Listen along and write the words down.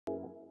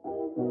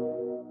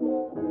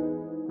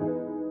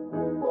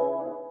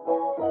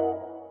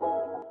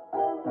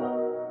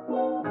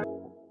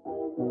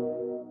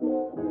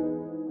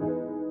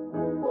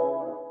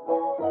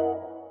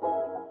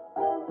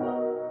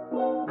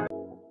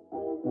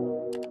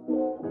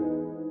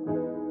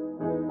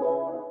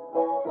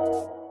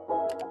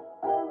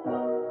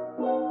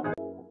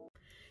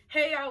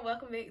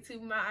welcome back to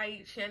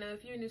my channel.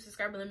 If you're a new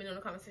subscriber, let me know in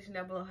the comment section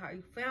down below how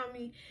you found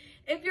me.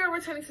 If you're a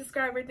returning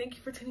subscriber, thank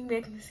you for tuning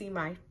back and to see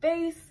my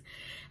face.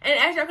 And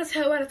as y'all can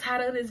tell by the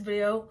title of this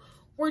video,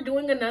 we're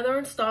doing another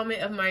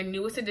installment of my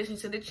newest addition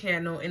to the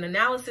channel, an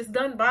analysis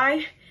done by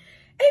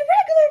a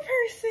regular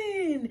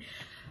person.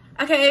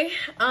 Okay,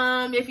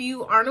 if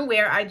you aren't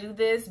aware, I do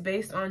this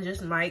based on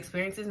just my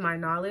experiences, my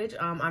knowledge.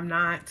 I'm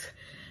not,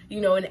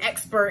 you know, an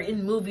expert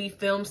in movie,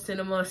 film,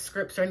 cinema,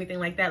 scripts, or anything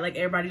like that, like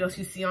everybody else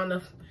you see on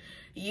the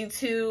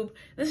YouTube.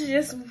 This is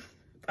just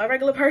a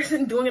regular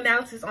person doing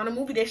analysis on a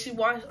movie that she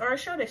watched or a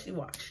show that she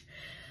watched.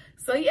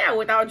 So yeah,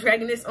 without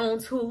dragging this on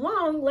too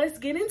long, let's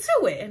get into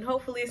it. And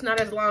hopefully it's not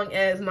as long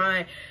as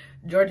my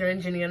Georgia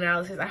and Jenny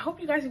analysis. I hope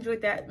you guys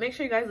enjoyed that. Make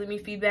sure you guys leave me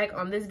feedback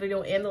on this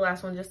video and the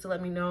last one, just to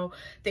let me know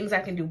things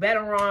I can do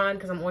better on,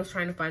 because I'm always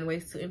trying to find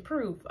ways to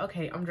improve.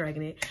 Okay, I'm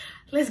dragging it.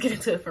 Let's get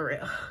into it for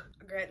real.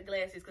 I grabbed the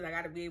glasses because I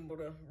got to be able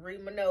to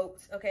read my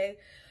notes, okay?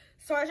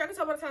 So as y'all can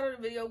tell by the title of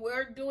the video,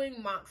 we're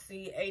doing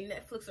Moxie, a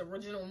Netflix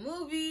original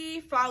movie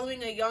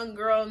following a young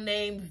girl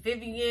named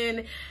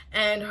Vivian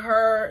and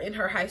her in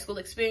her high school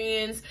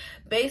experience.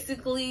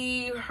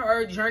 Basically,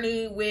 her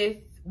journey with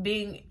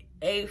being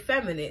a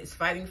feminist,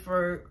 fighting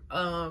for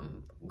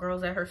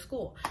girls at her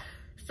school.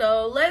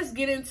 So let's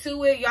get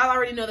into it. Y'all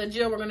already know the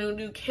drill. We're gonna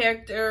do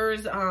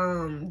characters,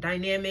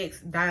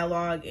 dynamics,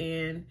 dialogue,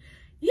 and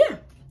yeah.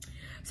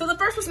 So the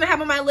first person I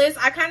have on my list,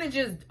 I kind of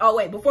just, oh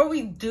wait, before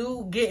we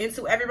do get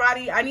into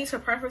everybody, I need to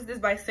preface this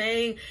by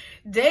saying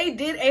they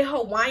did a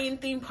Hawaiian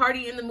themed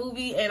party in the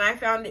movie and I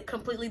found it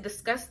completely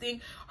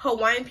disgusting.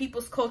 Hawaiian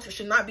people's culture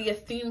should not be a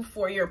theme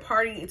for your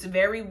party. It's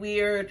very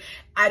weird.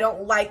 I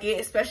don't like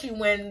it, especially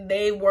when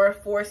they were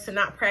forced to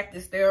not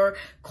practice their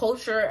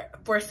culture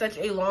for such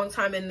a long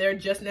time and they're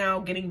just now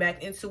getting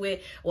back into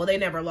it. Well, they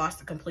never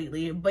lost it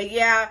completely, but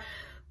yeah.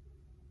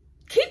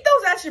 Keep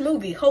those at your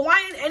movie.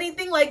 Hawaiian,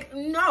 anything, like,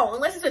 no.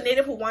 Unless it's a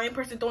native Hawaiian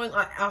person throwing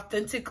an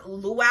authentic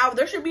luau,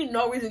 there should be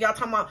no reason y'all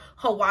talking about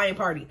Hawaiian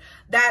party.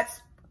 That's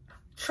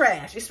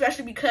trash,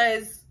 especially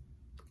because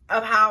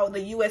of how the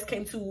U.S.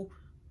 came to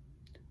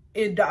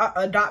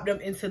adopt them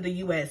into the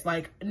U.S.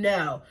 Like,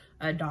 no,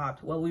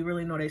 adopt. Well, we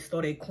really know they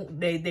stole,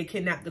 they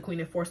kidnapped the queen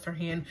and forced her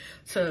hand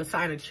to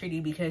sign a treaty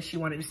because she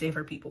wanted to save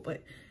her people.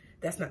 But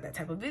that's not that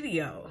type of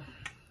video.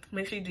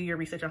 Make sure you do your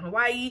research on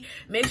Hawaii.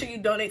 Make sure you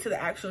donate to the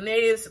actual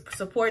natives.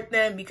 Support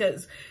them,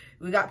 because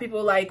we got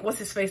people like, what's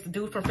his face? The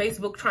dude from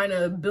Facebook trying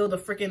to build a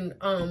freaking,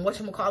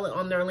 whatchamacallit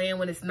on their land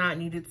when it's not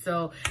needed.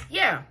 So,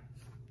 yeah.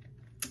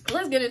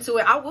 Let's get into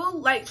it. I will,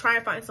 like, try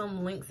and find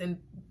some links and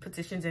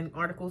petitions and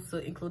articles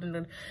to include in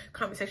the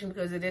comment section,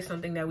 because it is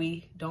something that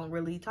we don't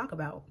really talk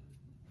about.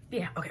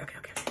 Yeah, okay.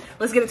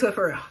 Let's get into it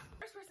for real.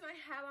 First person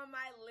I have on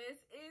my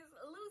list is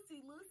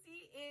Lucy.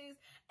 Lucy is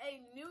a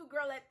new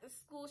girl at the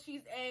school.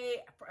 She's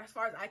as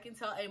far as I can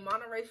tell, a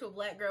monoracial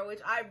black girl, which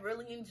I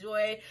really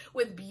enjoy,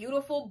 with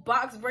beautiful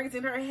box braids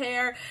in her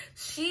hair.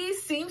 She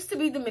seems to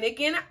be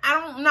Dominican.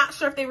 I'm not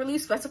sure if they really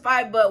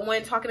specified, but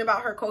when talking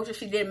about her culture,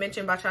 she did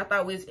mention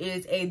bachata, which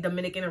is a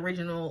Dominican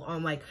original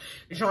like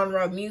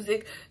genre of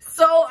music.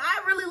 So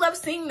I really love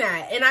seeing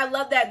that, and I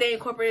love that they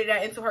incorporated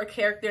that into her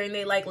character, and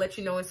they like let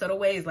you know in subtle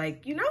ways,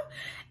 like, you know.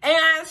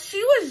 And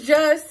she was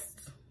just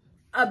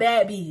a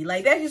bad bee.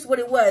 Like, that's just what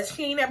it was.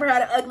 She ain't never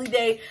had an ugly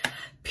day,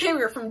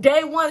 period. From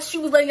day one, she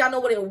was letting y'all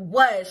know what it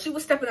was. She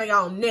was stepping on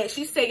y'all neck.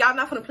 She said, y'all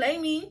not gonna play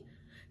me.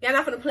 Y'all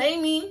not gonna play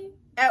me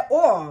at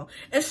all.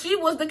 And she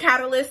was the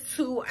catalyst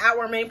to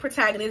our main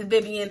protagonist,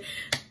 Vivian,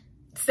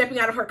 stepping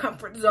out of her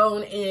comfort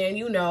zone and,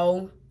 you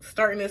know,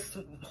 starting this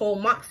whole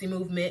Moxie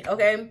movement,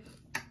 okay?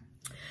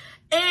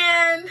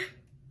 And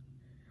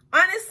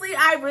honestly,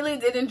 I really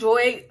did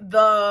enjoy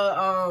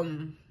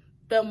the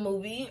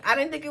movie. I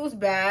didn't think it was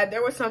bad.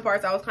 There were some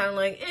parts I was kind of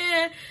like,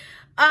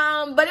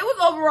 but it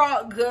was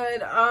overall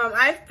good.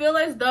 I feel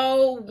as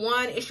though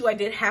one issue I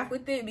did have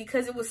with it,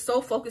 because it was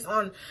so focused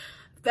on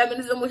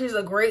feminism, which is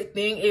a great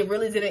thing, it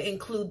really didn't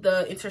include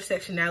the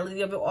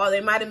intersectionality of it all. They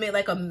might have made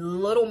like a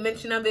little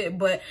mention of it,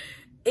 but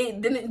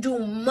it didn't do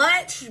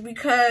much,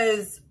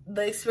 because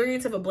the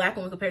experience of a black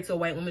woman compared to a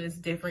white woman is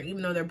different.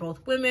 Even though they're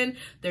both women,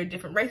 they're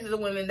different races of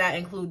women that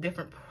include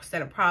different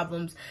set of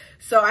problems.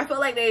 So I feel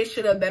like they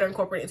should have better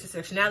incorporated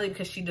intersectionality,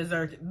 because she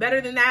deserved better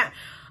than that.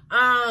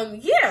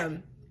 Yeah.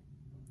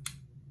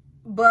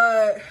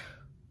 But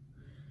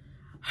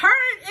her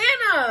and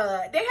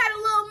Anna, they had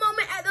a little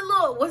moment at the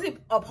little, was it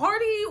a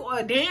party or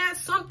a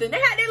dance, something? They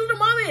had their little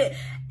moment,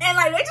 and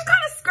like they just kind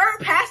of skirt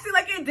past it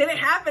like it didn't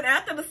happen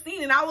after the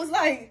scene, and I was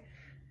like,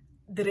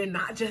 did it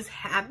not just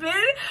happen?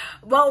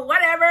 But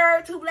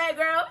whatever, two black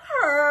girls,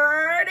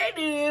 they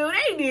do,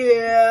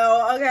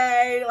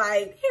 okay?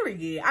 Like,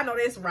 period. I know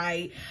that's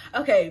right.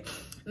 Okay,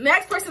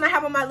 next person I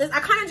have on my list, I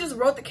kind of just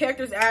wrote the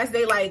characters as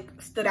they, like,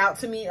 stood out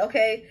to me,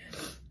 okay?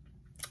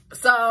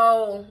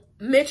 So,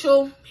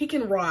 Mitchell, he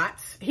can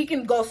rot. He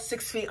can go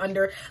 6 feet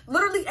under.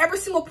 Literally every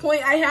single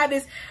point I had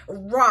is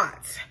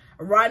rot.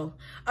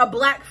 A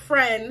black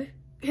friend,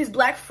 his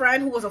black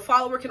friend who was a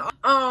follower, can,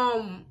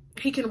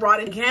 he can rot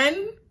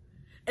again.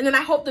 And then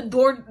I hope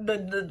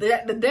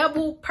the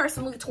devil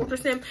personally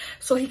tortures him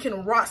so he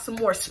can rot some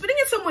more. Spitting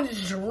in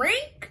someone's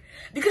drink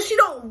because she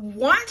don't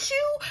want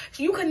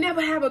you. You can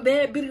never have a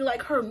bad beauty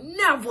like her.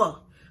 Never.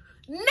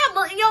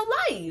 Never in your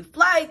life.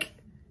 Like,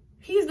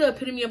 he's the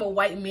epitome of a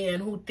white man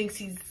who thinks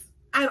he's,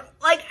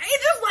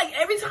 it's just like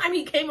every time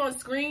he came on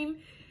screen,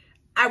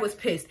 I was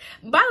pissed.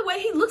 By the way,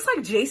 he looks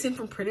like Jason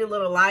from Pretty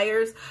Little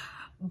Liars,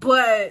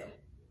 but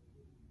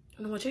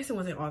no, Jason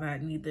wasn't all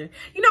that neither.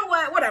 You know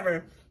what?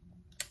 Whatever.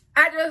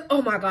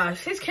 Oh my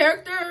gosh, his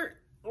character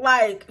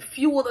like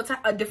fueled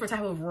a different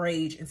type of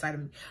rage inside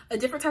of me. A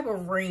different type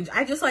of rage.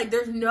 I just like,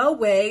 there's no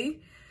way.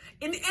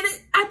 And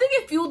I think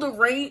it fueled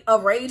a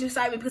rage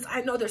inside me because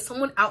I know there's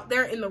someone out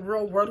there in the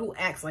real world who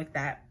acts like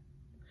that.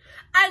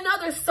 I know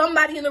there's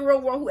somebody in the real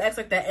world who acts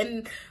like that.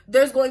 And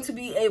there's going to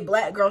be a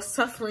black girl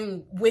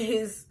suffering with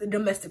his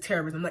domestic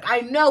terrorism. Like, I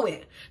know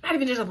it. Not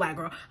even just a black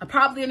girl.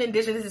 Probably an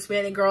indigenous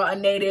Hispanic girl, a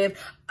native.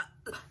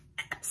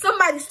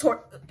 Somebody's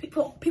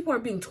people are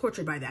being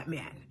tortured by that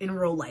man in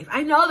real life.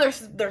 I know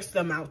there's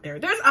some out there.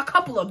 There's a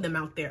couple of them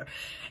out there.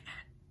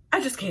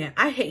 I just can't.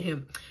 I hate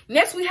him.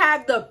 Next, we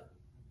have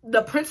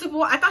the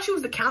principal. I thought she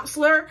was the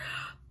counselor.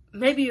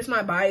 Maybe it's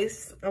my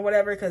bias or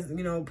whatever, because,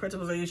 you know,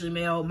 principals are usually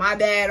male. My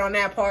bad on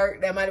that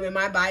part. That might have been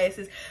my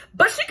biases.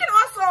 But she can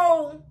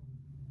also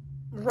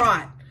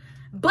rot.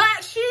 But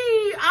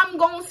I'm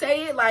going to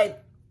say it,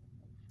 like,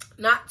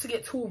 not to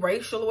get too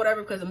racial or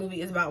whatever, because the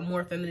movie is about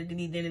more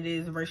femininity than it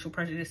is racial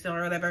prejudice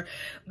or whatever.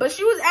 But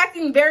she was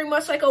acting very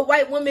much like a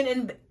white woman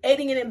and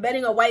aiding and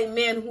abetting a white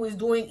man who is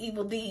doing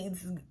evil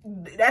deeds.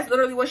 That's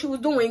literally what she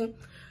was doing.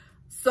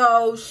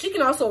 So she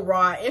can also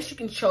rot and she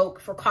can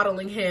choke for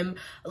coddling him.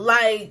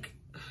 Like,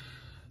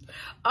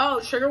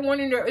 oh, trigger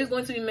warning, there is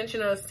going to be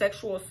mention of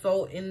sexual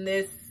assault in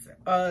this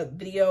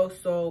video.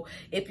 So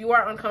if you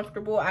are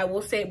uncomfortable, I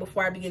will say it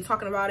before I begin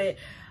talking about it.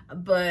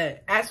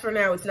 But as for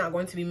now, it's not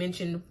going to be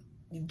mentioned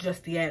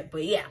just yet.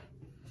 But yeah.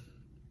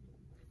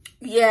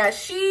 Yeah,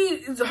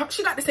 she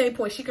got the same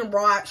point. She can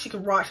rot.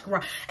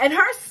 And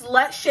her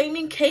slut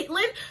shaming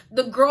Caitlyn,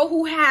 the girl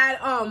who had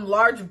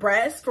large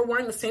breasts for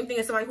wearing the same thing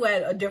as somebody who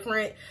had a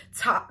different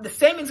top, the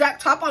same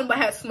exact top on but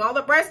had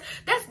smaller breasts.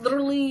 That's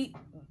literally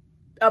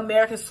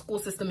American school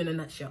system in a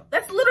nutshell.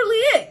 That's literally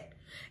it.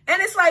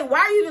 And it's like, why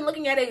are you even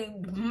looking at a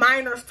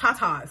minor's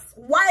tatas?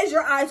 Why is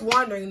your eyes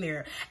wandering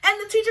there?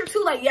 And the teacher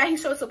too, like, yeah, he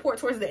showed support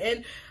towards the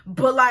end,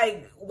 but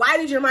like, why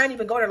did your mind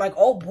even go there? Like,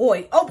 oh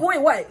boy,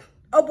 what?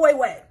 Oh boy,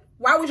 what?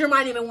 Why would your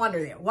mind even wander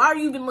there? Why are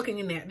you even looking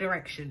in that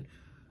direction?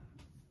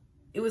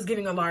 It was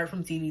giving a lard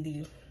from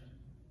TVD.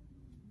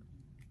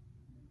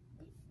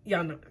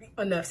 Y'all know,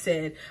 enough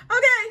said.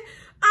 Okay.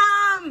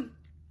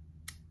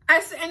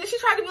 And then she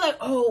tried to be like,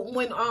 oh,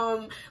 when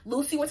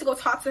Lucy went to go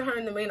talk to her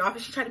in the main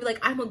office, she tried to be like,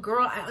 I'm a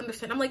girl, I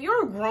understand. I'm like,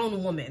 you're a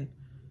grown woman.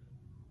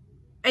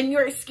 And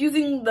you're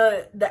excusing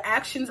the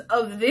actions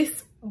of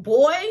this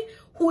boy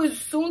who is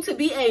soon to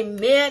be a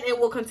man and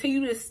will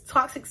continue this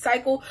toxic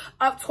cycle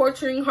of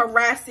torturing,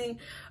 harassing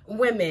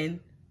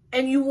women.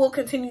 And you will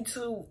continue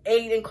to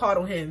aid and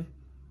coddle him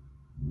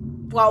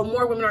while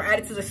more women are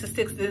added to the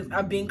statistics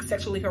of being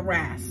sexually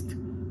harassed.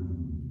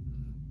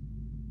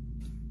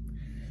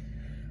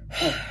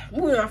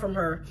 Moving on from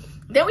her.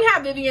 Then we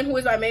have Vivian, who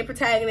is our main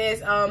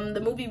protagonist. The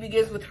movie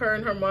begins with her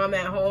and her mom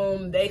at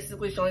home,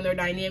 basically showing their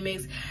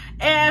dynamics.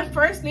 And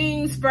first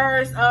things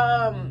first,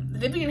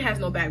 Vivian has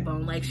no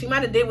backbone. Like, she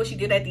might have did what she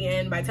did at the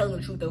end by telling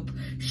the truth of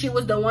she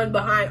was the one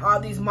behind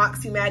all these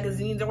Moxie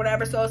magazines or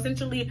whatever. So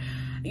essentially,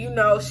 you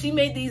know, she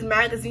made these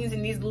magazines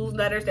and these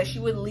newsletters that she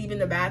would leave in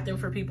the bathroom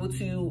for people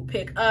to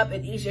pick up.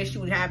 And each day she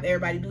would have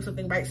everybody do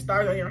something, write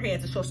stars on your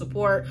hands to show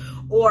support,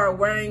 or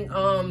wearing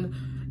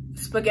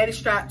spaghetti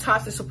strap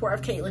tops in support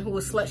of Caitlyn, who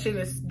was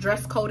slut-shamed,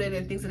 dress coded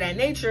and things of that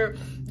nature,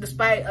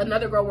 despite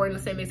another girl wearing the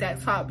same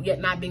exact top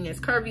yet not being as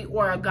curvy,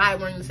 or a guy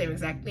wearing the same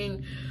exact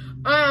thing.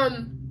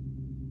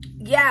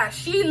 Yeah,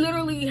 she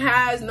literally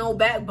has no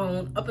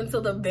backbone up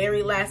until the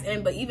very last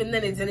end, but even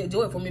then it didn't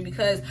do it for me,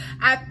 because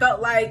I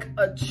felt like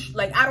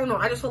I don't know,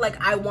 I just felt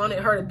like I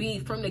wanted her to be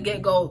from the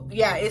get-go,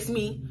 yeah, it's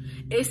me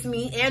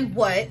and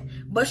what,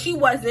 but she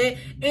wasn't.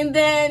 And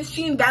then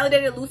she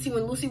invalidated Lucy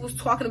when Lucy was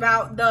talking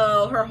about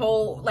her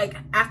whole, like,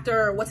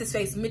 after what's his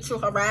face Mitchell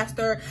harassed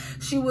her,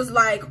 she was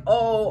like,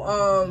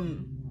 oh,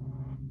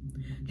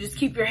 just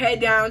keep your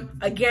head down.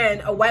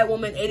 Again, a white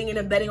woman aiding and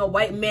abetting a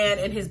white man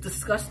in his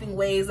disgusting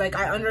ways. Like,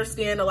 I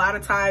understand a lot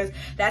of times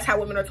that's how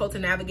women are told to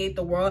navigate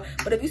the world,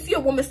 but if you see a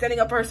woman standing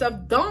up for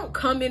herself, don't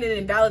come in and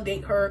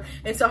invalidate her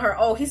and tell her,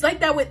 oh, he's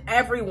like that with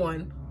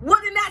everyone. Well,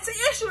 then that's an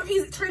issue. If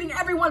he's treating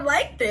everyone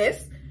like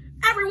this,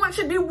 everyone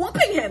should be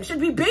whooping him,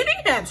 should be beating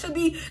him, should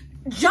be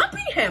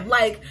jumping him.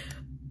 Like,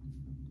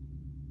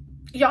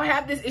 y'all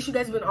have this issue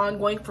that's been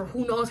ongoing for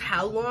who knows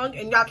how long,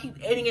 and y'all keep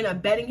aiding and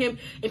abetting him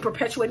and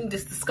perpetuating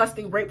this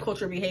disgusting rape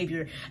culture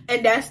behavior.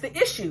 And that's the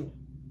issue.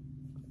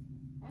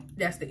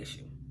 That's the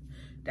issue.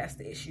 That's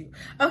the issue.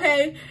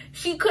 Okay,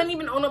 she couldn't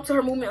even own up to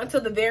her movement until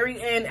the very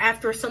end,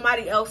 after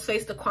somebody else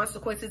faced the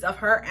consequences of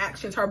her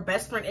actions. Her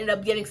best friend ended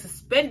up getting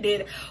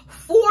suspended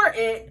for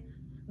it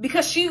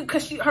because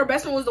her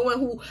best friend was the one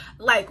who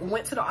like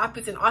went to the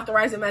office and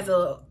authorized him as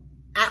a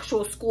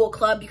actual school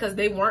club, because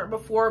they weren't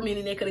before,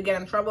 meaning they could have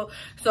gotten in trouble.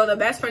 So the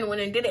best friend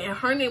went and did it, and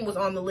her name was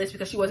on the list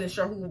because she wasn't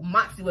sure who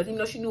Moxie was, even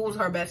though she knew it was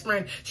her best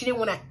friend. She didn't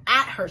want to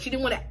at her. She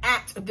didn't want to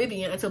at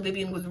Vivian until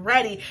Vivian was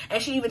ready,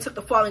 and she even took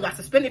the fall and got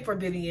suspended for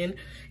Vivian.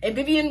 And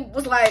Vivian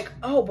was like,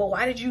 oh, but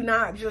why did you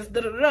not just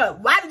da-da-da?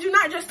 Why did you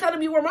not just tell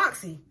them you were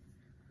Moxie?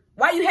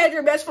 Why you had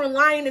your best friend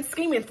lying and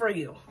scheming for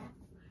you?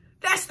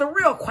 That's the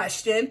real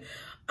question.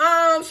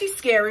 She's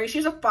scary.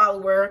 She's a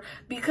follower,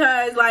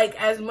 because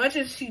like as much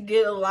as she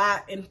did a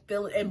lot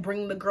and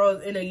bring the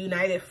girls in a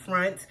united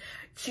front,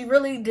 she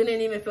really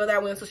didn't even feel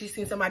that way until she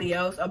seen somebody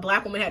else. A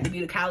black woman had to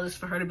be the catalyst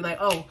for her to be like,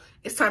 oh,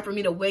 it's time for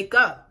me to wake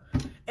up.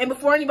 And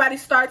before anybody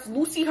starts,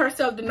 Lucy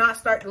herself did not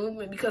start the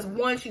movement, because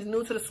one, she's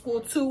new to the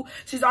school. Two,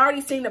 she's already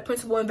seen the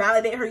principal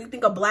invalidate her. You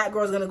think a black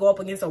girl is going to go up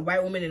against a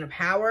white woman in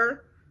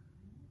power?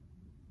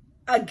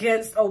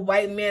 Against a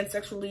white man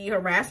sexually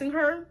harassing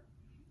her?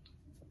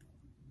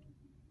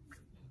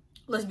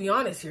 Let's be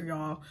honest here,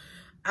 y'all.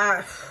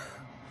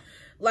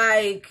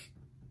 Like,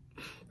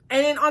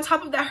 and then on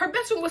top of that, her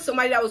best friend was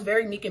somebody that was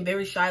very meek and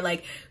very shy.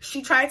 Like,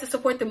 she tried to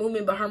support the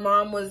movement, but her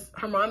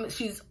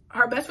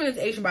best friend is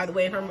Asian, by the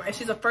way, and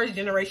she's a first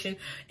generation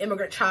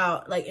immigrant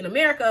child, like, in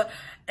America.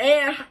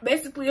 And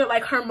basically,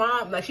 like, her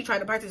mom, like, she tried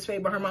to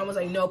participate, but her mom was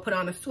like, no, put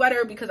on a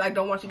sweater because I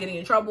don't want you getting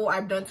in trouble.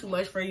 I've done too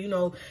much for, you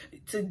know,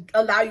 to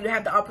allow you to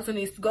have the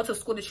opportunities to go to the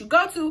school that you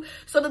go to.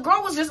 So the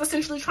girl was just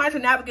essentially trying to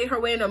navigate her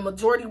way in a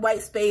majority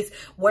white space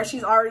where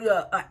she's already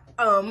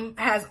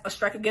has a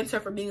strike against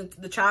her for being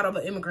the child of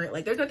an immigrant.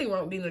 Like, there's nothing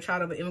wrong with being the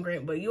child of an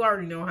immigrant, but you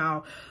already know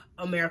how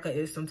America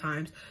is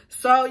sometimes.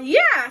 So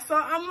yeah, so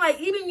I'm like,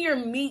 even your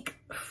meek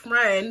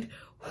friend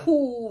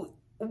who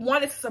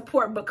wanted to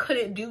support but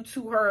couldn't due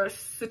to her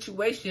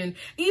situation,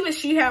 even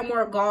she had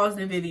more galls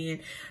than Vivian.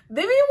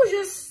 Vivian was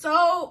just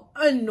so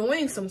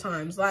annoying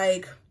sometimes.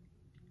 Like,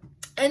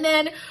 and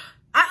then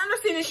I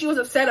understand that she was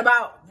upset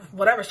about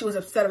whatever she was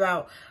upset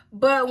about,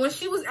 but when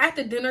she was at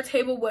the dinner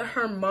table with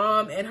her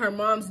mom and her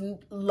mom's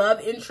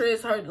love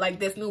interest, her, like,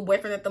 this new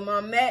boyfriend that the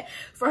mom met,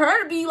 for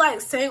her to be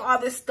like saying all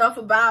this stuff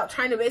about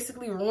trying to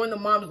basically ruin the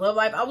mom's love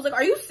life, I was like,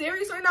 are you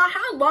serious right now?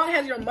 How long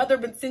has your mother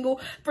been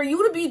single for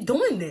you to be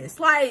doing this?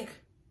 Like,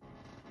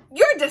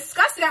 you're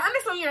disgusting. I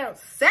understand you're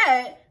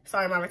upset.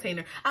 Sorry, my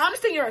retainer. I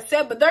understand you're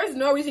upset, but there's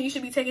no reason you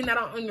should be taking that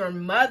out on your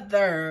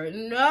mother.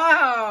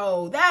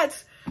 No,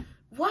 that's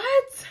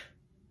what?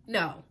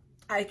 No,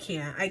 I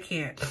can't.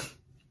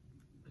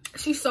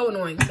 She's so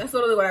annoying. That's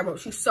literally what I wrote.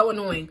 She's so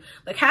annoying.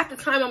 Like, half the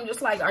time I'm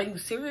just like, are you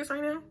serious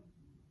right now?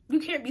 You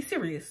can't be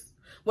serious.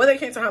 Whether it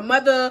came to her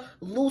mother,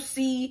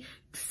 Lucy,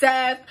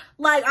 Seth,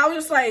 like, I was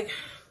just like,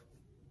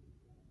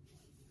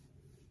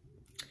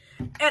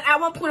 and at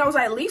one point I was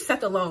like, leave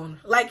Seth alone.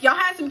 Like, y'all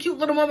had some cute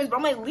little moments, but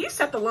I'm like, leave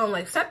Seth alone.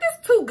 Like, Seth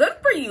is too good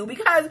for you,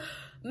 because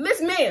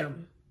Miss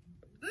Ma'am,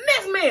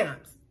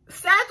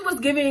 Seth was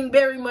giving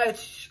very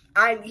much,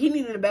 he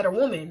needed a better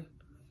woman.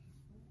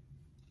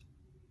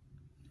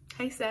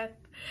 Hey, Seth.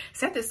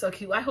 Seth is so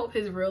cute. I hope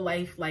his real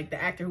life, like, the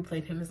actor who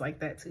played him is like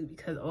that too,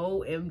 because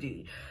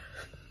OMG.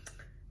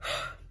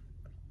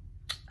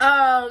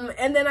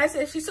 And then I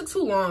said she took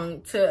too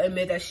long to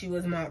admit that she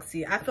was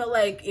Moxie. I felt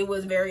like it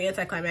was very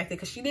anticlimactic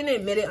because she didn't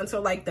admit it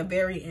until like the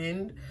very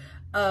end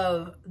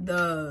of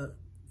the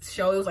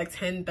show. It was like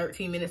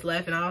 10-13 minutes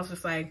left, and I was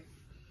just like,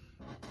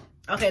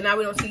 okay, now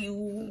we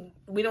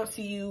don't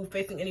see you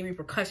facing any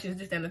repercussions,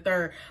 this and the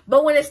third.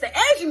 But when it's the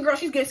Asian girl,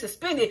 she's getting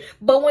suspended.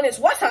 But when it's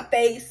what's her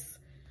face,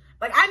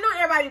 like, I know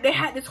everybody, they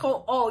had this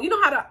whole, oh, you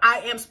know how the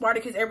I am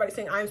Spartacus, everybody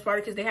saying I am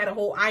Spartacus, they had a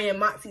whole I am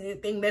Moxie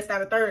thing, this,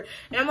 that, and the third.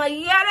 And I'm like,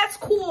 yeah, that's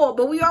cool,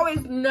 but we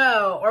always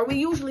know, or we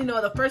usually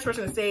know the first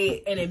person to say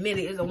it and admit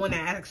it is the one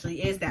that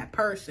actually is that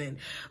person.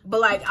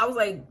 But like, I was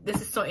like,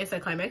 this is so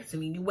anticlimactic to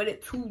me. You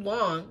waited too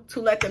long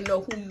to let them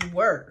know who you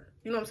were.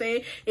 You know what I'm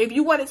saying? If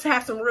you wanted to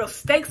have some real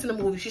stakes in the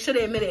movie, she should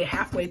have admitted it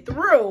halfway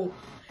through.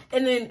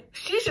 And then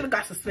she should have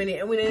got suspended,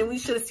 and we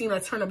should have seen a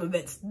turn of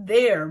events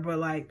there. But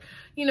like,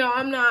 you know,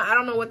 I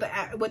don't know what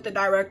the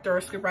director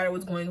or scriptwriter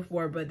was going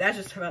for, but that's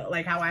just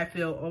like how I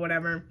feel or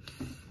whatever.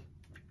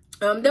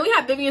 Then we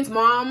have Vivian's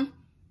mom,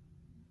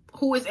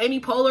 who is Amy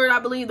Pollard,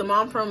 I believe, the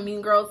mom from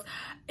Mean Girls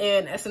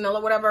and SNL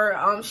or whatever.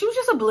 She was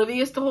just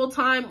oblivious the whole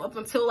time up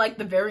until like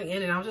the very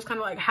end, and I was just kind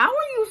of like, how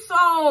are you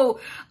so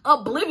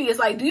oblivious?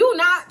 Like, do you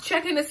not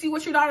check in to see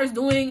what your daughter's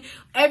doing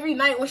every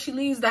night when she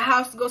leaves the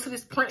house to go to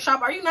this print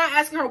shop? Are you not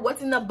asking her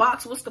what's in the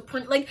box, what's the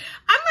print? Like,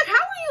 I'm like,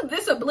 how are you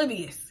this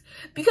oblivious?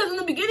 Because in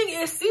the beginning,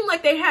 it seemed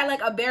like they had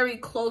like a very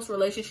close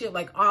relationship.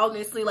 Like,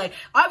 honestly, like,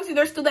 obviously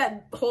there's still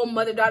that whole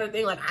mother-daughter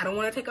thing. Like, I don't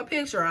want to take a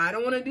picture. I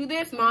don't want to do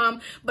this,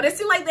 mom. But it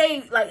seemed like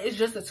they, like, it's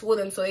just the two of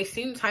them. So they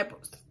seem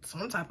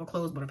some type of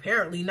clothes, but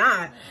apparently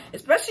not.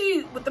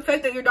 Especially with the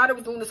fact that your daughter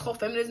was doing this whole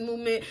feminist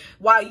movement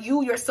while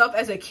you yourself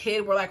as a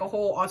kid were like a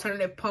whole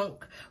alternative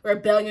punk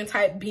rebellion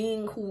type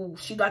being who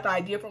she got the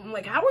idea from. I'm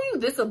like, how are you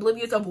this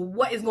oblivious of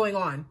what is going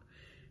on?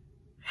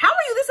 How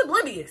are you this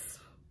oblivious?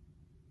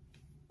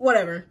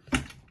 Whatever.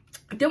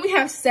 Then we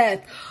have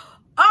Seth.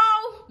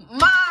 Oh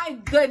My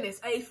goodness,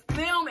 a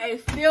film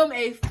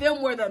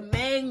where the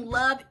main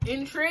love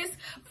interest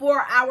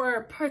for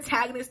our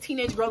protagonist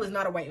teenage girl is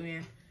not a white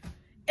man.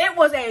 It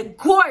was a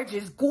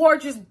gorgeous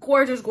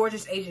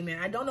Asian man.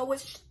 I don't know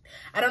which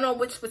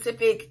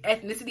specific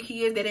ethnicity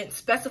he is. They didn't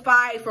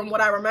specify from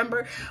what I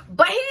remember,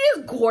 but he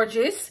is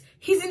gorgeous.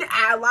 He's an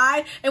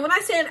ally. And when I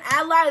say an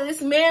ally,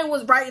 this man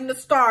was writing the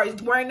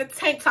stars, wearing the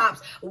tank tops,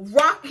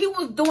 he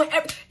was doing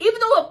even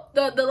though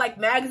the like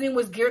magazine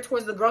was geared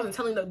towards the girls and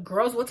telling the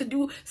girls what to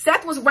do,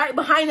 Seth was right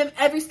behind them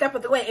every step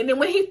of the way. And then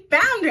when he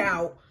found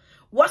out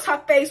what's her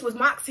face was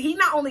Moxie, he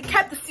not only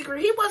kept the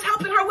secret, he was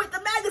helping her with the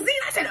magazine.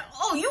 I said,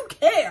 oh, you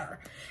care.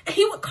 And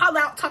he would call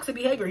out toxic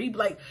behavior. He'd be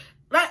like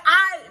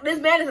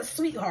this man is a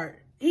sweetheart.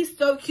 He's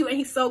so cute and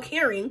he's so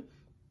caring.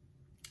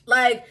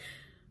 Like,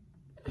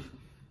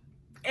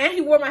 and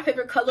he wore my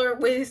favorite color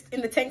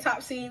in the tank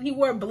top scene. He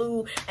wore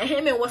blue, and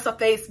him and what's her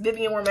face,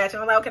 Vivian, were matching.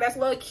 I'm like, okay, that's a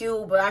little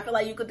cute, but I feel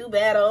like you could do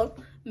better,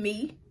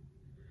 me.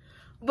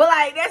 But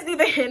like, that's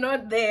neither here nor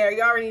there.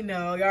 You already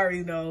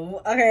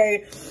know.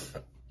 Okay.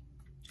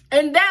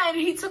 And then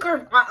he took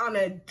her on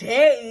a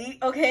date.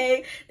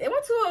 Okay, they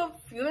went to a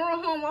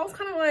funeral home. I was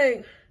kind of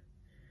like,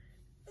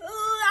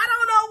 I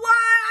don't know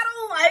why. I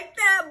don't like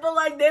that, but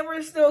like they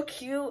were still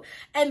cute.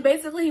 And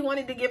basically, he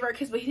wanted to give her a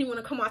kiss, but he didn't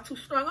want to come out too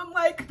strong. I'm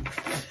like,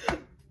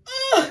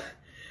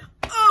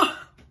 oh,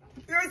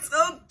 you're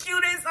so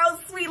cute and so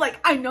sweet. Like,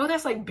 I know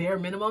that's like bare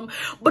minimum,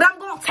 but I'm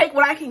gonna take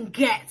what I can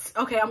get.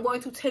 Okay, I'm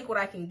going to take what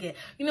I can get.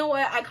 You know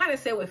what? I kind of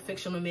said with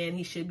fictional man,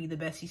 he should be the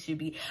best he should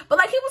be, but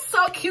like he was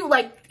so cute.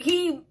 Like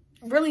he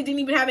really didn't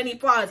even have any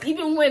flaws.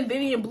 Even when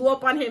Vivian blew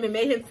up on him and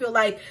made him feel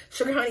like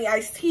sugar honey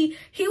iced tea,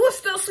 he was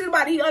still sweet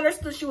about it. He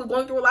understood she was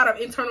going through a lot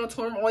of internal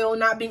turmoil,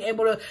 not being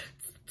able to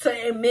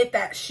admit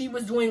that she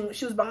was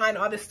behind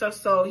all this stuff.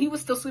 So he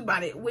was still sweet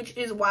about it, which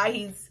is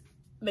why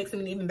makes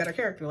him an even better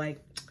character. Like,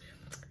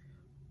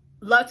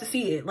 love to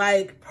see it.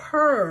 Like,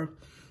 her.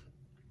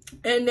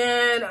 And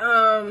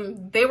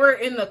then they were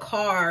in the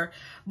car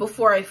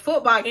before a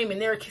football game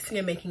and they were kissing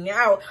and making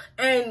out.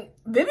 And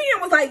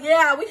Vivian was like,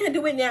 yeah, we can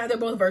do it now. They're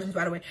both virgins,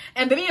 by the way.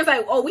 And Vivian's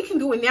like, oh, we can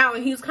do it now.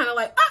 And he was kind of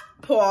like,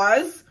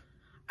 pause.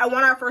 I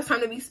want our first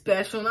time to be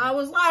special. And I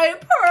was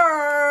like,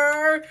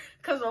 purr.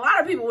 Because a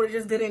lot of people would have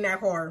just did it in that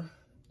car.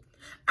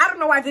 I don't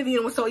know why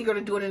Vivian was so eager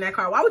to do it in that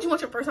car. Why would you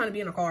want your first time to be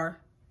in a car?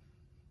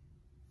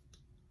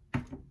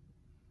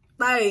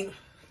 Like,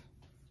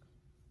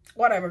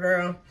 whatever,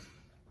 girl.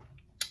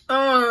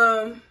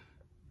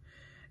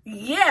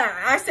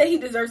 Yeah, I say he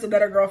deserves a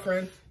better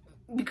girlfriend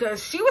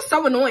because she was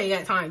so annoying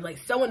at times, like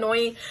so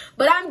annoying.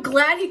 But I'm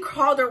glad he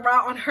called her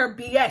out on her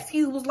BS.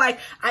 He was like,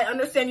 I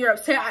understand you're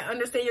upset. I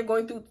understand you're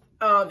going through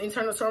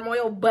internal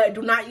turmoil, but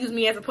do not use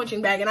me as a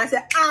punching bag. And I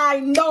said,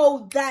 I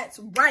know that's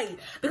right.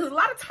 Because a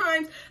lot of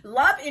times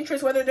love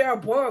interests, whether they're a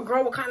boy or a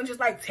girl, will kind of just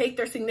like take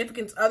their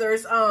significant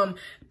others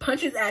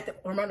punches at them,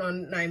 or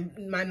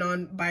my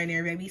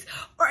non-binary babies,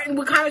 or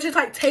would kind of just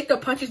like take the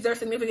punches their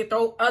significant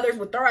others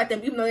would throw at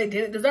them even though they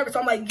didn't deserve it. So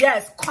I'm like,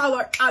 yes, call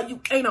her out.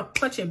 You ain't a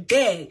punching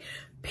bag,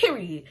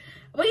 period.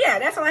 But yeah,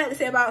 that's all I had to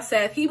say about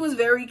Seth. He was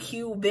very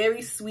cute,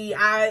 very sweet.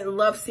 I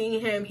love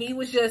seeing him. He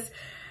was just,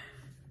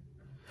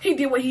 he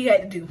did what he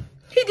had to do.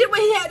 He did what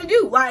he had to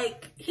do.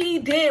 Like, he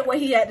did what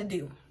he had to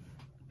do.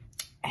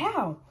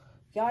 Ow.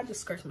 Y'all, I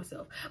just scratched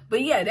myself.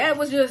 But yeah, that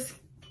was just,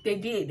 they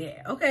did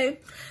that. Okay.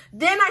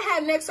 Then I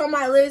had next on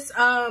my list,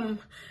 I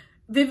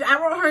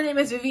wrote her name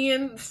as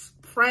Vivian's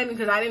friend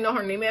because I didn't know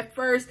her name at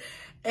first.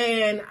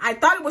 And I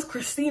thought it was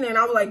Christina. And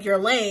I was like, you're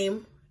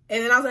lame.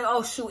 And then I was like,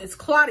 oh, shoot, it's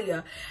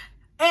Claudia.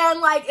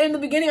 And like in the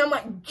beginning, I'm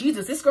like,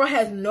 Jesus, this girl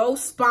has no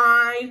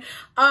spine.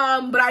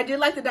 But I did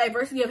like the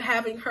diversity of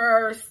having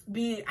her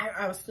be,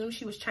 I assume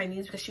she was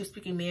Chinese because she was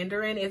speaking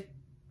Mandarin. If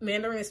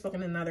Mandarin is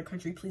spoken in another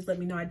country, please let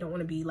me know. I don't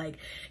want to be like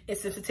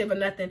insensitive or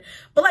nothing.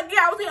 But like,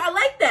 yeah, I was like, I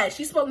like that.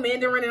 She spoke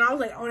Mandarin and I was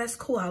like, oh, that's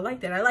cool. I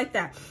like that. I like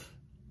that.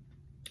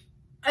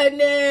 And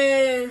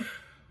then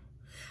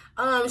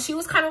she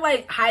was kind of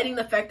like hiding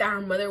the fact that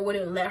her mother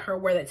wouldn't let her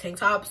wear that tank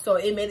top. So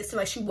it made it seem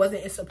like she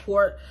wasn't in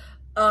support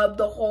of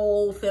the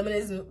whole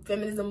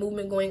feminism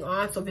movement going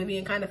on. So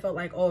Vivian kind of felt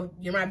like, oh,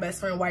 you're my best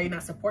friend, why are you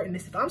not supporting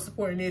this if I'm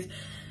supporting this?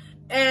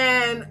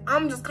 And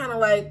I'm just kind of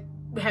like,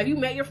 have you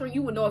met your friend?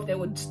 You would know if they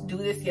would do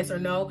this, yes or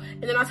no.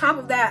 And then on top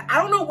of that,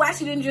 I don't know why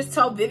she didn't just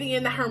tell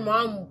Vivian that her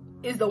mom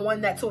is the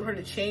one that told her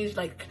to change.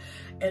 Like,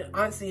 and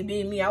honestly,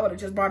 being me, I would have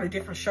just bought a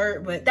different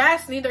shirt. But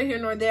that's neither here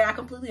nor there. I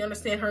completely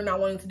understand her not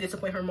wanting to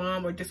disappoint her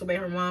mom or disobey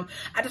her mom.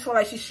 I just feel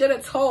like she should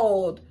have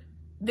told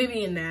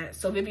Vivian that,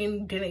 so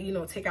Vivian didn't, you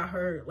know, take out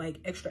her like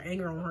extra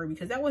anger on her,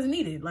 because that wasn't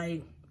needed.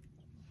 Like,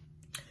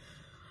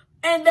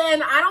 and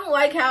then I don't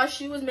like how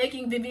she was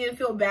making Vivian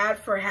feel bad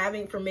for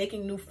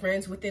making new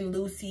friends within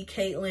Lucy,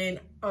 Caitlin,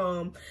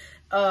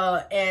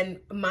 and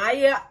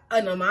Maya.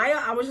 Amaya,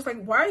 I was just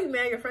like, why are you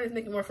mad at your friend is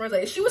making more friends?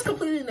 Like, if she was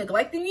completely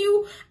neglecting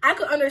you, I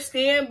could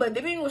understand, but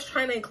Vivian was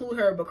trying to include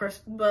her,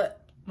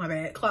 but my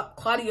bad,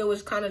 Claudia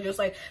was kind of just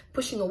like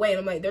pushing away, and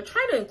I'm like, they're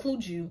trying to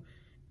include you.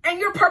 And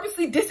you're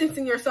purposely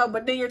distancing yourself,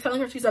 but then you're telling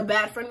her she's a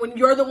bad friend when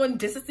you're the one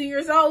distancing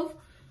yourself.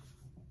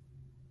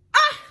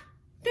 Ah!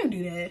 Don't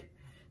do that.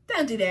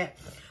 Don't do that.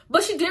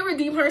 But she did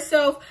redeem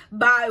herself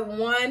by,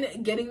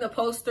 one, getting the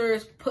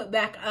posters put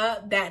back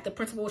up that the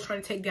principal was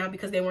trying to take down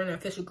because they weren't an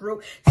official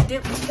group. She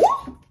did,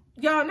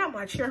 y'all, not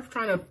my chair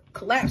trying to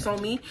collapse on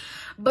me.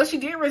 But she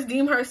did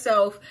redeem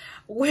herself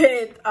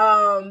with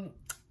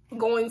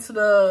going to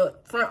the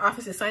front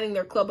office and signing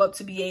their club up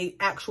to be a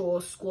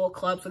actual school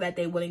club so that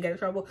they wouldn't get in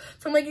trouble.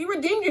 So I'm like, you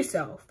redeemed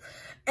yourself.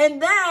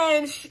 And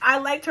then I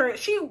liked her.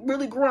 She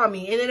really grew on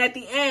me. And then at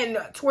the end,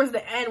 towards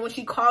the end, when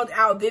she called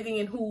out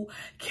Vivian, who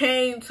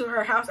came to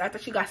her house after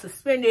she got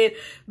suspended,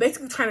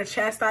 basically trying to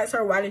chastise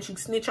her, why didn't you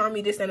snitch on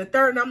me, this and the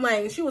third. And I'm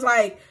like, she was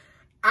like,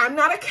 I'm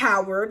not a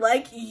coward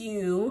like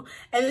you.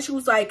 And then she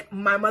was like,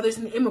 my mother's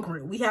an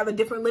immigrant. We have a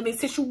different living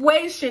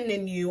situation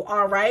than you,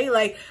 all right?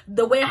 Like,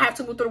 the way I have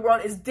to move through the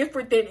world is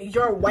different than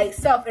your white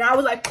self. And I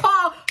was like,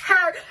 call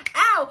her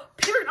out,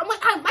 period. I'm like,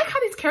 I like how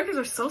these characters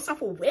are so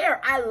self-aware.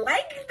 I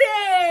like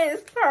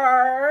this for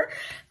her.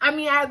 I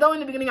mean, though in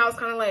the beginning I was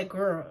kind of like,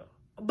 girl.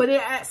 But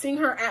then seeing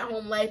her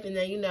at-home life and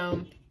then, you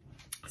know,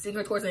 seeing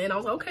her towards the end, I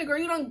was like, okay, girl,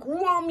 you done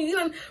grew on me. You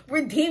done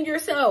redeemed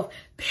yourself,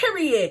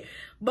 period.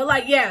 But,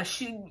 like, yeah,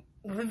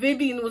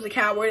 Vivian was a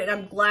coward, and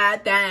I'm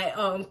glad that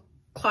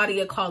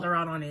Claudia called her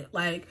out on it.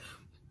 Like,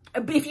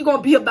 if you're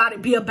gonna be about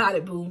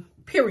it, boo.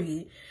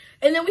 Period.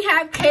 And then we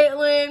have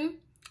Caitlin.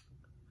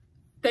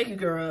 Thank you,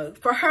 girl.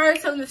 For her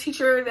telling the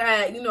teacher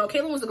that, you know,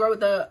 Caitlin was the girl with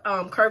the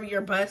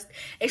curvier bust.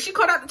 And she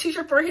called out the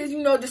teacher for his, you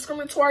know,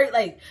 discriminatory,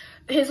 like,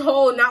 his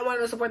whole not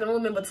wanting to support the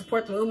movement, but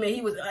support the movement.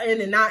 He was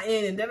in and not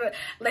in. And then,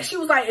 like, she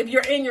was like, if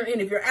you're in, you're in.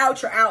 If you're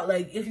out, you're out.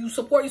 Like, if you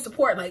support, you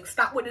support. Like,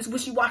 stop with this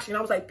wishy-washy. And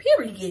I was like,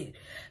 period.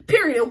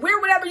 Period. Wear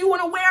whatever you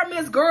want to wear,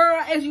 Miss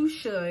Girl. As you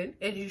should.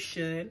 As you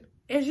should.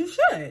 As you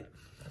should.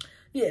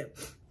 Yeah.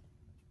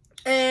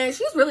 And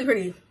she's really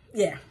pretty.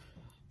 Yeah.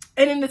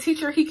 And then the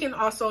teacher, he can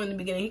also, in the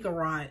beginning, he can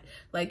ride.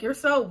 Like, you're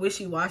so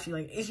wishy-washy.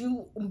 Like, is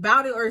you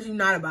about it or is you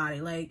not about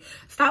it? Like,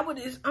 stop with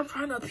this. I'm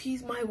trying to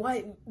appease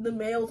the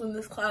males in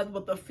this class,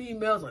 but the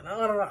females, like,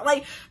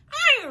 like,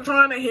 I ain't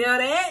trying to hear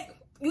that.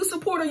 You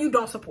support or you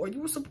don't support.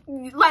 You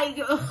support, like,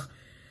 ugh.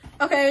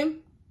 Okay.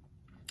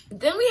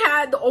 Then we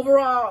had the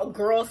overall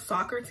girls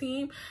soccer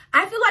team.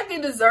 I feel like they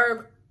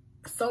deserve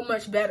so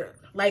much better.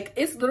 Like,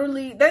 that's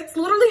literally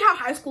how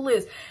high school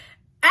is.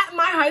 At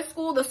my high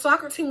school, the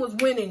soccer team was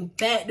winning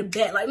back to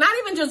back. Like, not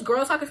even just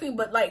girls soccer team,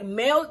 but like the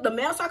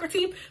male soccer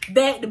team,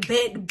 back to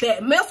back to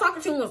back. Male soccer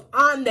team was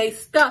on their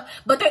stuff,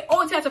 but they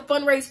always had to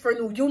fundraise for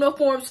new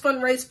uniforms,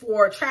 fundraise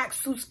for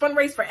tracksuits,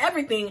 fundraise for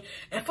everything.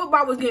 And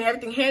football was getting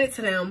everything handed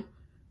to them,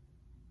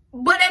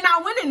 but they're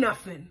not winning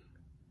nothing.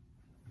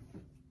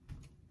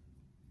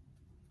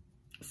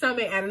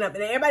 Something ain't adding up.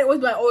 And everybody always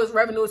be like, oh, it's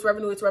revenue, it's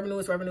revenue, it's revenue,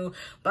 it's revenue,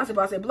 blah,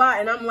 blah, blah, blah.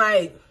 And I'm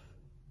like,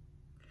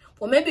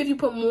 well, maybe if you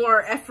put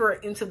more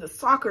effort into the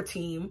soccer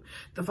team,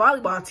 the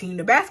volleyball team,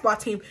 the basketball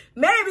team,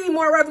 maybe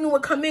more revenue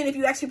would come in if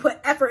you actually put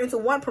effort into,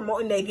 one,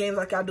 promoting their games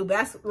like y'all do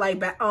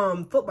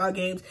football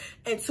games,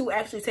 and two,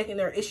 actually taking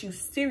their issues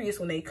serious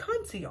when they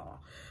come to y'all.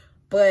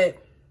 But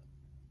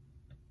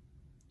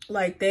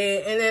like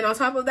and then on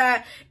top of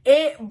that,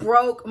 it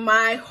broke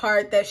my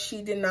heart that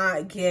she did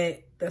not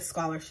get the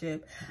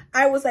scholarship.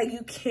 I was like,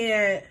 you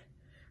can't.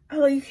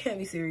 Oh, you can't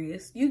be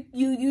serious. You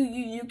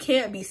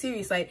can't be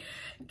serious. Like,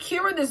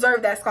 Kira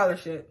deserved that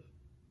scholarship.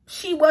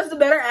 She was the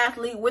better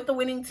athlete with the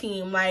winning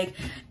team. Like,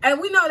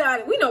 and we know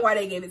why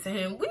they gave it to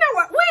him. We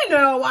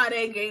know why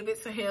they gave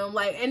it to him.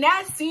 Like, and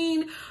that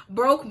scene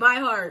broke my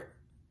heart.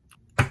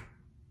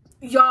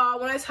 Y'all,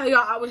 when I tell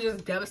y'all, I was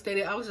just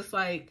devastated. I was just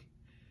like,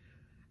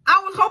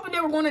 I was hoping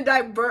they were going to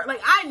divert. Like,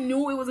 I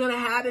knew it was going to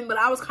happen, but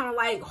I was kind of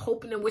like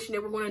hoping and wishing they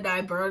were going to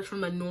diverge from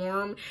the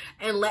norm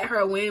and let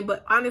her win.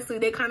 But honestly,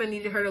 they kind of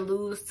needed her to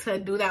lose to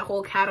do that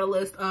whole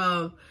catalyst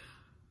of,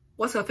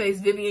 what's her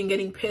face, Vivian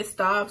getting pissed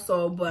off.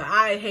 So, but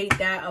I hate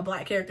that a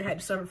black character had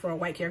to suffer for a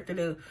white character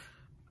to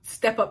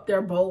step up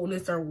their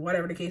boldness or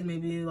whatever the case may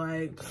be.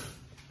 Like,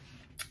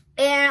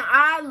 and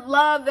I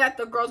love that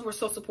the girls were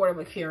so supportive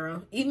of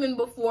Kira. Even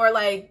before,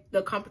 like,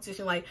 the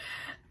competition, like,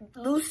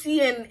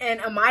 Lucy and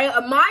Amaya.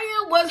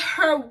 Amaya was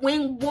her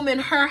wing woman,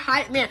 her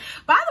hype man.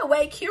 By the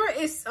way, Kira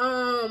is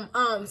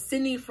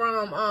Sydney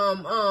from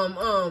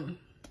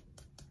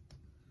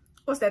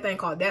what's that thing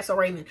called? That's a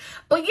Raymond.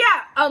 But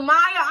yeah, Amaya,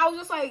 I was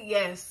just like,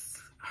 yes,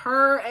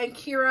 her and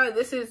Kira,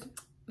 this is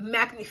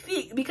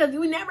magnifique, because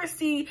we never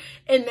see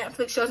in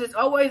Netflix shows, it's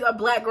always a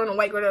black girl and a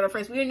white girl that are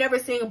friends. We're never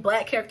seeing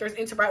black characters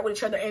interact with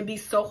each other and be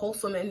so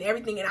wholesome and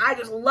everything, and I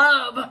just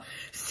love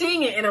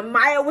seeing it. And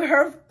Amaya with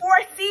her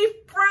 4C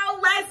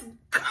bro, let's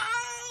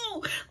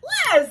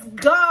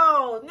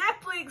go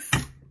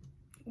Netflix,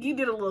 you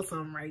did a little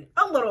something right,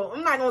 a little.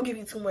 I'm not gonna give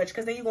you too much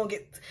because then you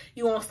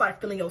gonna start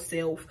feeling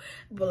yourself,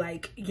 but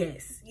like,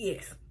 yes.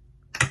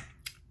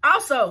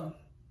 Also,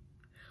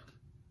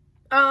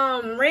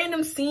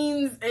 random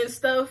scenes and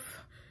stuff.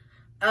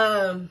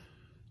 That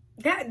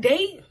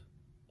date,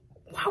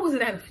 why was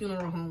it at a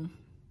funeral home?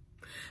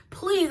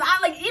 Please,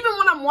 even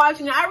when I'm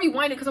watching it, I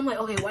rewind it because I'm like,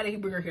 okay, why did he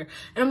bring her here?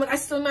 And I'm like, I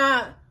still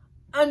not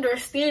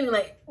understanding.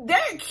 Like, they're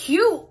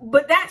cute,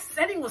 but that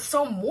setting was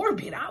so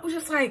morbid. I was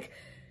just like,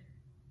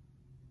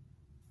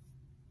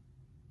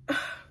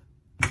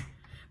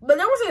 But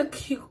there was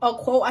a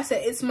quote. I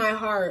said, "It's my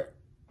heart.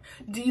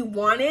 Do you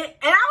want it?"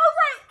 And I was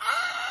like,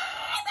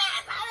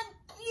 that's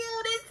so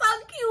cute. It's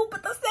so cute.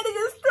 But the setting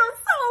is still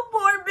so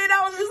morbid.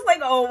 I was just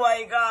like, oh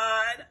my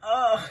God.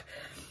 Ugh.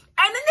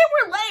 And then they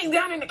were laying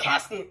down in the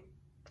casket.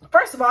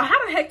 First of all,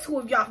 how the heck two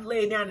of y'all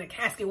lay down in a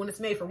casket when it's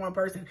made for one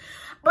person?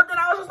 But then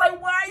I was just like,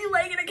 why are you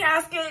laying in a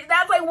casket?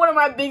 That's like one of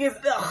my biggest,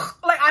 ugh.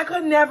 Like, I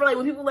could never, like,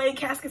 when people lay in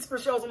caskets for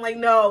shows, I'm like,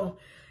 no,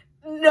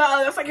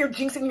 that's like you're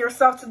jinxing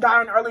yourself to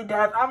die an early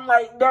death. I'm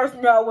like, there's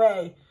no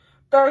way.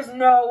 There's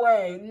no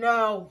way.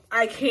 No,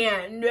 I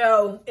can't.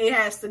 No, it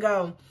has to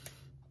go.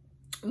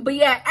 But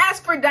yeah, as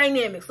for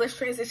dynamics, let's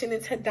transition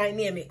into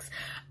dynamics.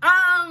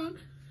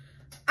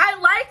 I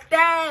like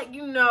that,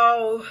 you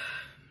know,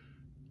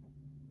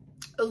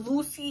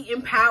 Lucy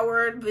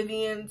empowered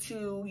Vivian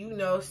to, you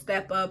know,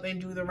 step up and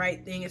do the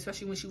right thing,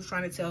 especially when she was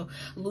trying to tell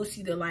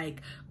Lucy to,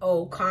 like,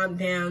 oh, calm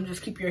down,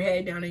 just keep your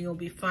head down and you'll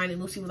be fine.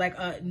 And Lucy was like,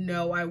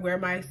 no, I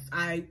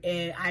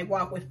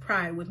walk with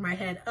pride with my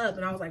head up.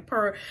 And I was like,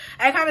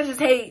 I kind of just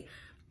hate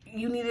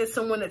you needed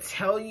someone to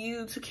tell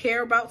you to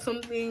care about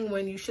something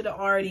when you should have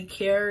already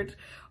cared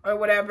or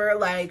whatever.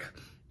 Like,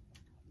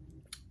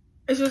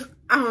 it's just,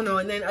 I don't know.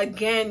 And then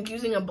again,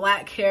 using a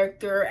Black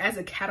character as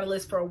a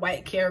catalyst for a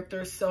white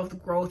character's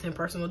self-growth and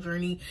personal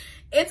journey,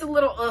 it's a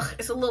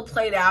little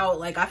played out.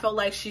 Like, I felt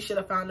like she should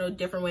have found a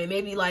different way.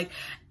 Maybe like,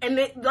 and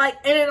then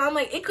I'm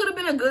like, it could have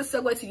been a good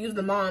segue to use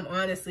the mom,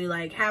 honestly.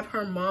 Like, have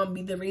her mom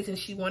be the reason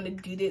she wanted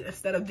to do this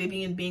instead of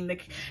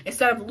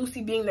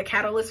Lucy being the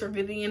catalyst for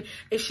Vivian.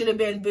 It should have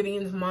been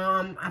Vivian's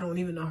mom. I don't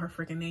even know her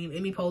freaking name.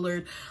 Amy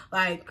Pollard.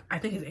 Like, I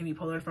think it's Amy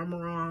Pollard if I'm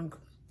wrong.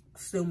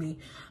 Sue me.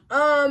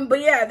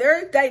 But yeah,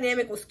 their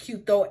dynamic was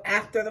cute though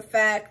after the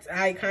fact.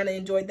 I kind of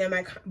enjoyed them,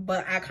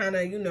 but I kind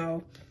of, you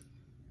know,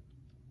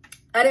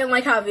 I didn't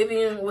like how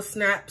Vivian was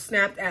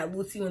snapped at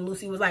Lucy when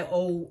Lucy was like,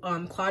 oh,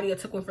 Claudia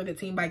took one for the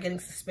team by getting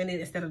suspended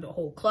instead of the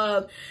whole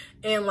club.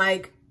 And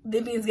like,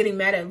 Vivian's getting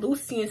mad at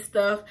Lucy and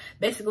stuff.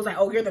 Basically was like,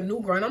 oh, you're the new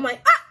girl. And I'm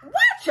like,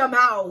 watch your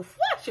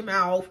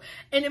mouth.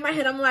 And in my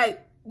head, I'm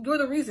like, you're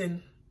the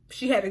reason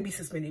she had to be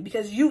suspended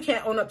because you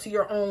can't own up to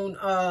your own,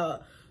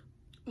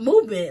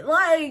 movement.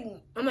 Like,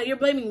 I'm like, you're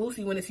blaming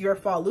Lucy when it's your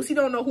fault. Lucy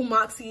don't know who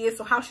Moxie is,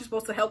 so how's she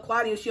supposed to help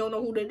Claudia if she don't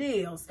know who that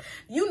is?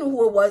 You knew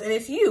who it was, and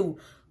it's you.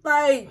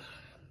 Like,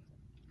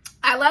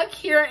 I like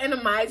Kira and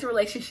Amai's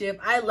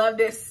relationship. I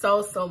loved it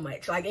so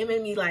much. Like, it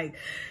made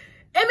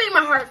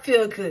my heart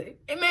feel good.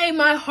 It made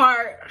my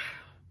heart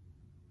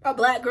a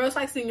Black girl. It's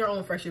like seeing your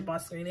own friendship on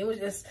screen. It was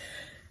just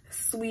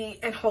sweet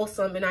and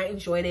wholesome, and I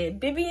enjoyed it.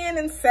 Vivian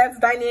and Seth's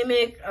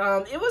dynamic,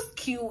 it was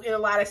cute in a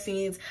lot of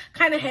scenes.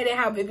 Kind of hated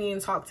how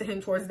Vivian talked to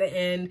him towards the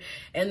end,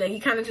 and then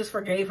he kind of just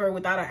forgave her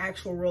without an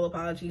actual real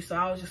apology. So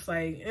I was just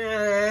like,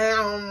 I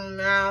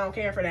don't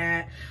care for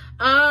that.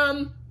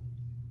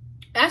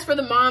 As for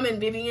the mom and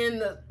Vivian,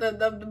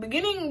 the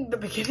beginning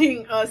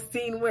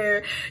scene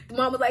where the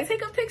mom was like,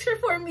 take a picture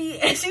for me,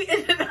 and she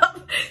ended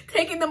up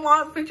taking the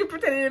mom's picture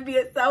pretending to be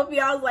a selfie.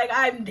 I was like,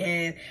 I'm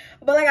dead.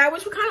 But like, I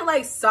wish we kind of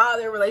like saw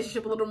their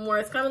relationship a little more.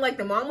 It's kind of like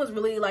the mom was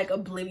really like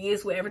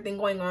oblivious with everything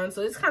going on,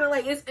 so it's kind of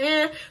like, it's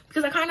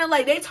because I kind of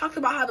like, they talked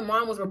about how the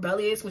mom was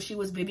rebellious when she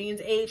was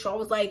Vivian's age, so I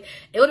was like,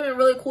 it would have been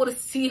really cool to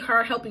see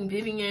her helping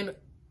Vivian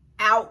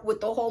out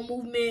with the whole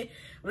movement.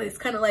 But it's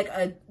kind of like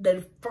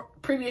the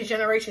previous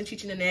generation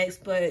teaching the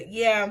next. But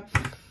yeah,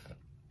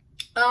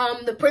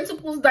 the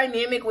principal's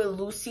dynamic with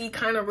Lucy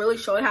kind of really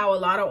showed how a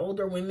lot of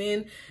older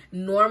women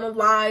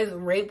normalize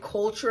rape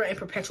culture and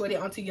perpetuate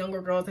it onto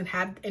younger girls and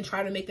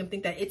try to make them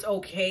think that it's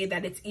okay,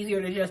 that it's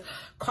easier to just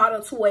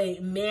coddle to a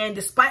man,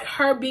 despite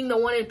her being the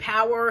one in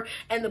power,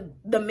 and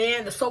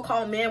the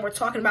so-called man we're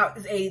talking about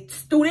is a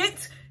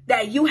student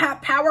that you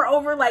have power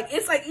over. Like,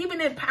 it's like, even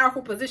in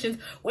powerful positions,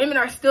 women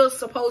are still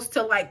supposed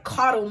to like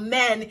coddle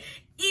men,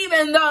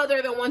 even though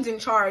they're the ones in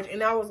charge.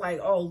 And I was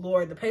like, oh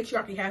Lord, the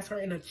patriarchy has her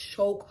in a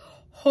choke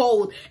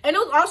hold. And it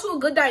was also a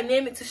good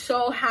dynamic to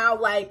show how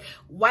like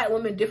white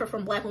women differ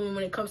from Black women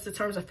when it comes to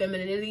terms of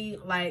femininity,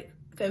 like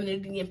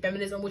femininity and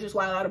feminism, which is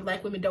why a lot of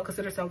Black women don't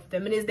consider themselves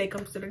feminists. They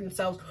consider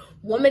themselves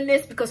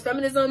womanists, because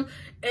feminism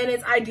and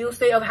its ideal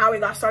state of how it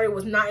got started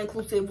was not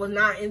inclusive,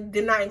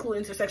 did not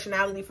include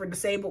intersectionality for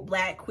disabled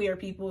Black queer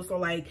people. So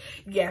like,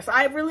 yes,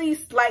 I really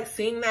like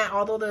seeing that.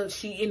 Although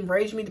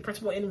the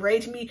principal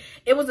enraged me,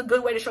 it was a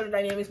good way to show the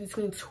dynamics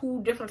between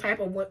two different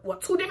types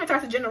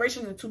of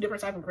generations and two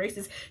different types of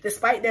races,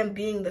 despite them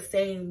being the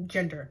same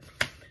gender.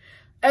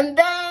 And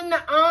then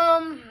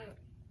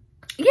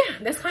yeah,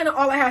 that's kind of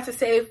all I have to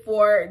say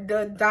for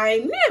the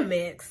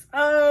dynamics.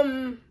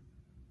 When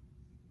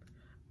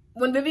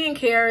Vivian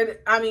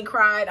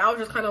cried, I was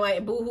just kind of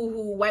like,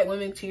 boo-hoo-hoo, white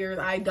women tears.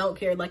 I don't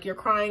care. Like, you're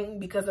crying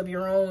because of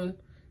your own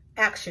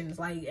actions.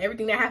 Like,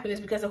 everything that happened is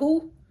because of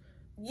who?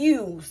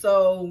 You.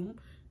 So,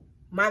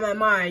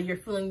 my, you're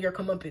feeling your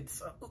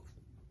comeuppance.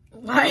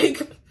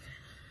 Like,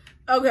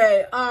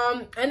 okay,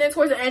 and then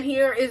towards the end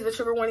here is the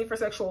trigger warning for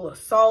sexual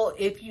assault.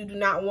 If you do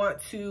not want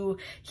to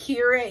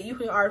hear it,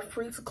 you are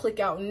free to click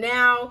out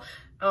now.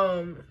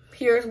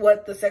 Here's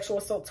what the sexual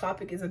assault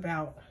topic is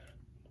about.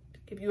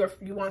 If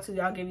you want to,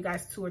 I'll give you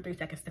guys 2 or 3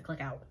 seconds to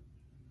click out.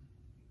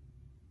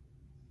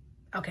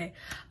 Okay.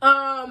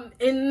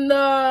 In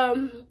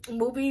the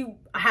movie,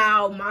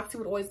 how Moxie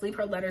would always leave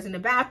her letters in the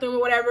bathroom or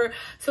whatever,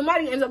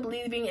 somebody ends up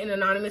leaving an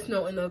anonymous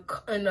note in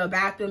the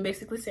bathroom,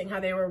 basically saying how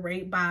they were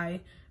raped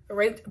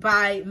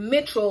by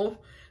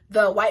Mitchell,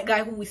 the white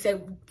guy who we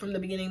said from the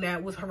beginning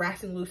that was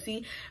harassing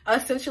Lucy.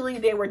 Essentially,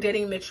 they were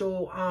dating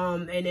Mitchell,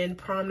 and then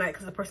prom night,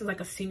 because the person's like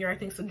a senior, I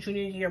think, so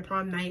junior year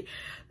prom night,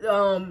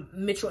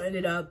 Mitchell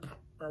ended up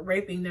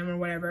raping them or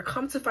whatever.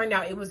 Come to find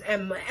out, it was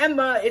Emma.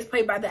 Emma is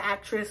played by the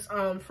actress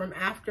from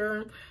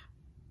After.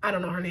 I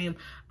don't know her name.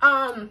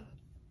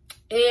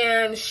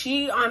 And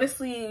she,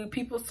 honestly,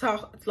 people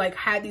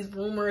had these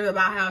rumors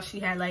about how she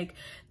had like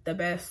the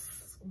best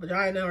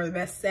vagina or the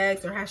best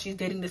sex, or how she's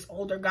dating this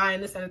older guy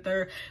and this and the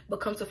third.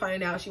 But come to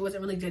find out, she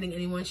wasn't really dating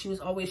anyone. She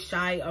was always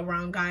shy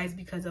around guys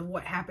because of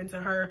what happened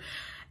to her.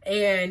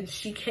 And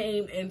she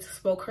came and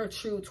spoke her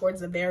truth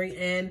towards the very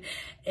end,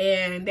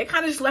 and they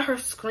kind of just let her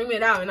scream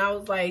it out. And I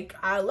was like,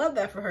 I love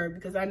that for her,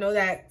 because I know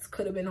that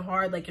could have been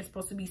hard. Like, you're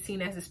supposed to be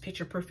seen as this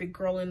picture perfect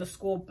girl in the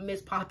school, Miss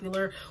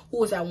Popular, who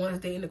was at once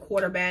dating the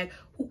quarterback,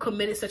 who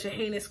committed such a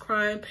heinous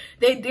crime.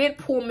 They did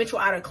pull Mitchell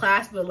out of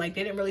class, but like,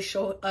 they didn't really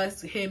show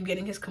us him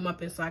getting his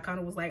comeuppance. So I kind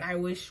of was like, I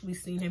wish we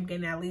seen him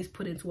getting at least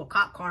put into a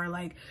cop car.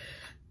 Like,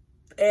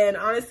 and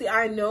honestly,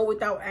 I know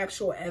without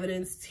actual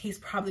evidence, he's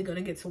probably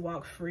gonna get to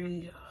walk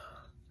free.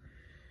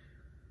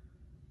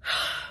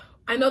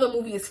 I know the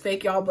movie is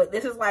fake, y'all, but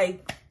this is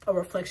like a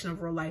reflection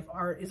of real life.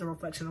 Art is a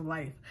reflection of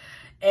life.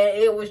 And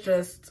it was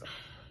just...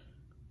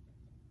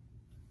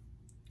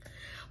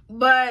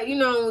 But, you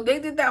know, they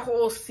did that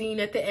whole scene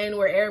at the end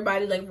where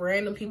everybody, like,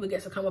 random people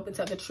gets to come up and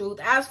tell the truth.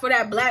 As for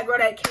that black girl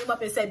that came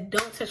up and said,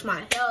 don't touch my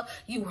hair,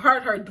 you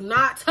heard her. Do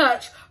not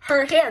touch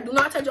her hair. Do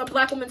not touch a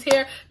black woman's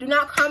hair. Do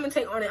not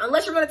commentate on it.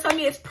 Unless you're going to tell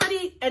me it's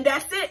pretty and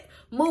that's it.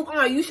 Move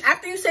on.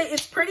 After you say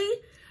it's pretty,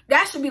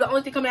 that should be the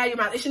only thing coming out of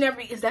your mouth. It should never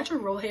be, is that your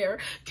real hair?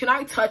 Can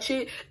I touch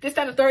it? This,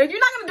 that, and the third. If you're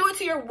not going to do it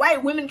to your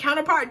white women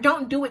counterpart,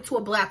 don't do it to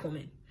a black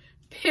woman.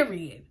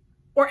 Period.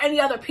 Or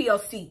any other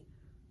POC.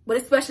 But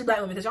especially black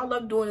women, because y'all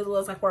love doing it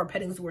like for a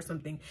petting zoo or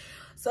something.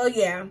 So,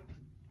 yeah.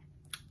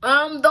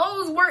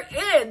 Those were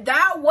it.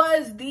 That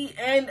was the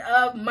end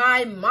of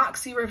my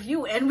Moxie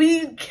review. And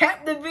we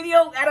kept the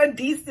video at a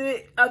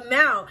decent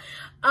amount.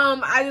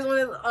 I just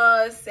want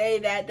to say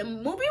that the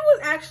movie was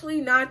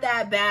actually not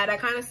that bad. I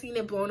kind of seen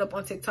it blown up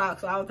on TikTok,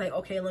 so I was like,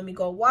 okay, let me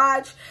go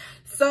watch.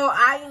 So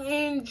I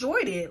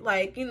enjoyed it.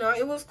 Like, you know,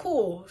 it was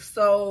cool.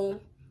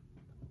 So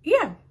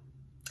yeah,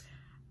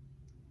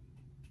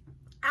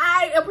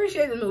 I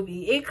appreciate the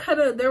movie.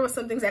 There was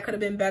some things that could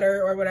have been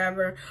better or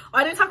whatever.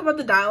 I didn't talk about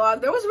the dialogue.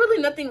 There was really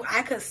nothing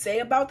I could say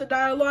about the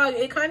dialogue.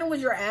 It kind of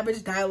was your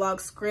average dialogue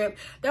script.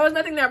 There was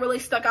nothing that really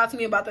stuck out to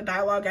me about the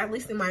dialogue, at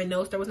least in my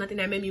notes. There was nothing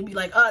that made me be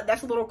like,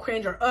 that's a little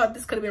cringe, or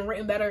this could have been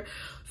written better.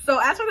 So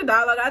as for the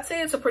dialogue, I'd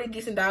say it's a pretty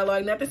decent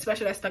dialogue. Nothing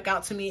special that stuck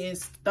out to me and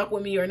stuck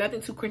with me, or nothing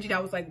too cringy that I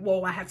was like,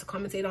 whoa, I had to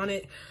commentate on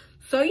it.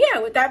 So yeah,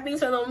 with that being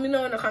said, let me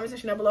know in the comment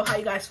section down below how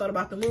you guys felt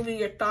about the movie,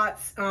 your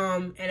thoughts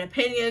and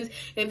opinions.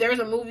 If there's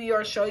a movie or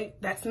a show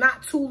that's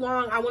not too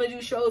long, I want to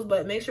do shows,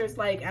 but make sure it's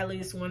like at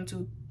least 1,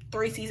 2,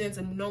 3 seasons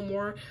and no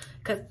more,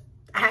 because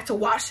I had to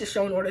watch the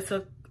show in order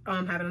to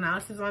have an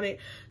analysis on it.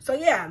 So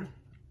yeah,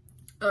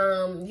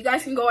 you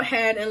guys can go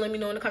ahead and let me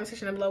know in the comment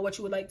section down below what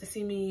you would like to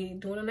see me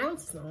do an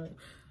analysis on.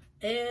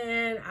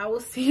 And I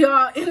will see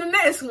y'all in the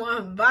next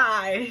one.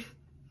 Bye.